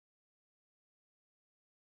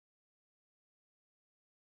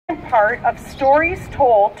Part of stories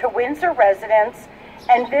told to Windsor residents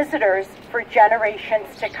and visitors for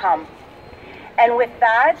generations to come. And with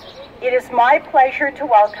that, it is my pleasure to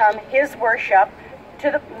welcome His Worship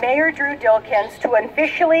to the Mayor Drew Dilkens to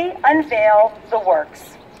officially unveil the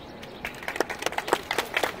works.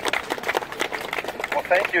 Well,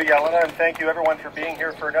 thank you, Yelena, and thank you everyone for being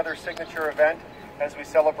here for another signature event as we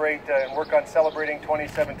celebrate and work on celebrating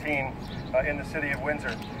 2017 in the city of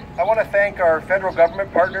Windsor. I want to thank our federal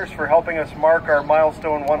government partners for helping us mark our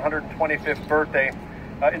milestone 125th birthday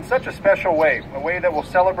in such a special way, a way that will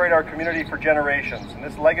celebrate our community for generations. And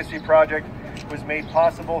this legacy project was made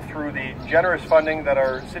possible through the generous funding that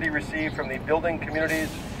our city received from the Building Communities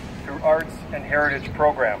through Arts and Heritage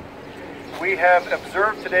program. We have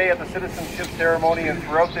observed today at the citizenship ceremony and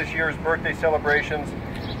throughout this year's birthday celebrations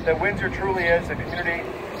that Windsor truly is a community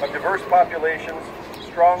of diverse populations,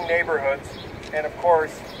 strong neighborhoods, and of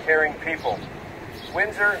course, caring people.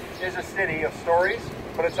 Windsor is a city of stories,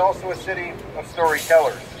 but it's also a city of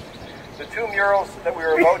storytellers. The two murals that we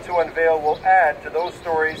are about to unveil will add to those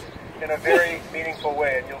stories in a very meaningful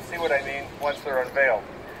way, and you'll see what I mean once they're unveiled.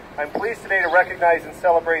 I'm pleased today to recognize and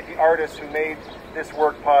celebrate the artists who made this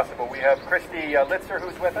work possible. We have Christy Litster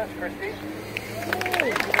who's with us. Christy?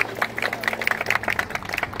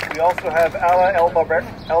 We also have Ala El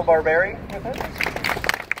Barberi with us.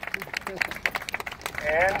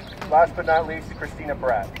 And last but not least, Christina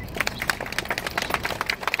Bratt.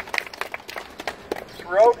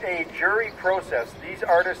 Throughout a jury process, these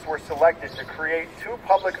artists were selected to create two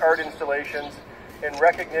public art installations in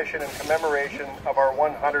recognition and commemoration of our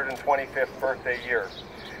 125th birthday year.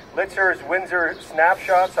 Litzer's Windsor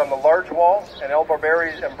Snapshots on the large wall, and El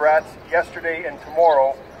Barberi's and Bratt's Yesterday and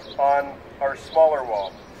Tomorrow on our smaller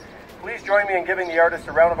wall. Please join me in giving the artists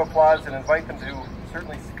a round of applause and invite them to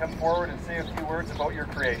certainly come forward and say a few words about your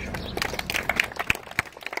creation.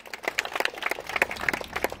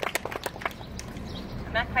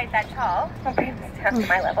 I'm not quite that tall. Okay, down to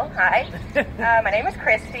my level. Hi. My name is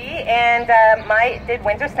Christy, and I did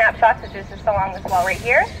Windsor Snapshots, which is just along this wall right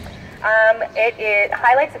here. It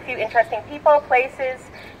highlights a few interesting people, places,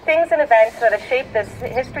 things and events that have shaped the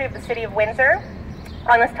history of the city of Windsor.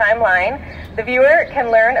 On this timeline, the viewer can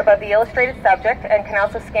learn about the illustrated subject and can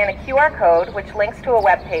also scan a QR code which links to a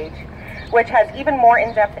web page, which has even more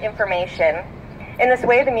in-depth information. In this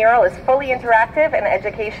way, the mural is fully interactive and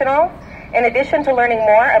educational. In addition to learning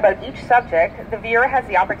more about each subject, the viewer has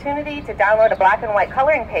the opportunity to download a black and white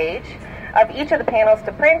coloring page of each of the panels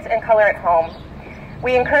to print and color at home.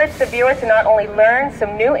 We encourage the viewer to not only learn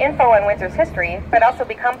some new info on Windsor's history, but also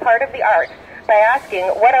become part of the art by asking,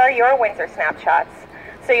 what are your Windsor snapshots?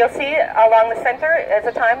 So you'll see along the center is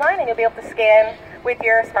a timeline, and you'll be able to scan with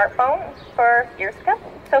your smartphone for years to come.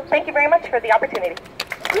 So thank you very much for the opportunity.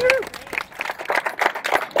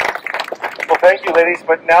 Well, thank you, ladies.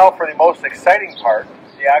 But now for the most exciting part,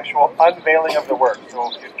 the actual unveiling of the work.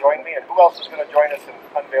 So if you join me, and who else is going to join us in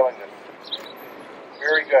unveiling this?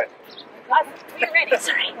 Very good. We're ready.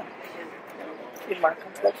 Sorry.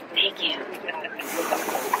 Thank you.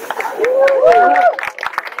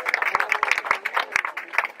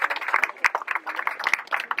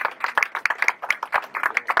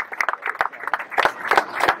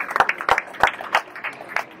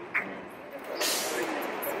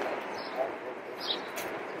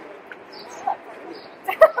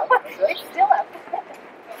 It's still up.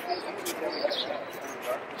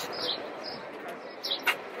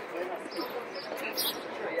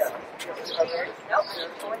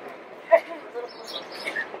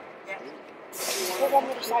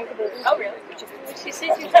 Oh, really? She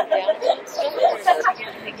says you sit down.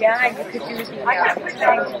 Yeah, you could do the tell me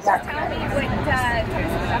what the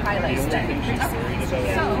highlights.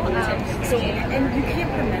 So, and you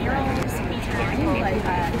can't remember all this.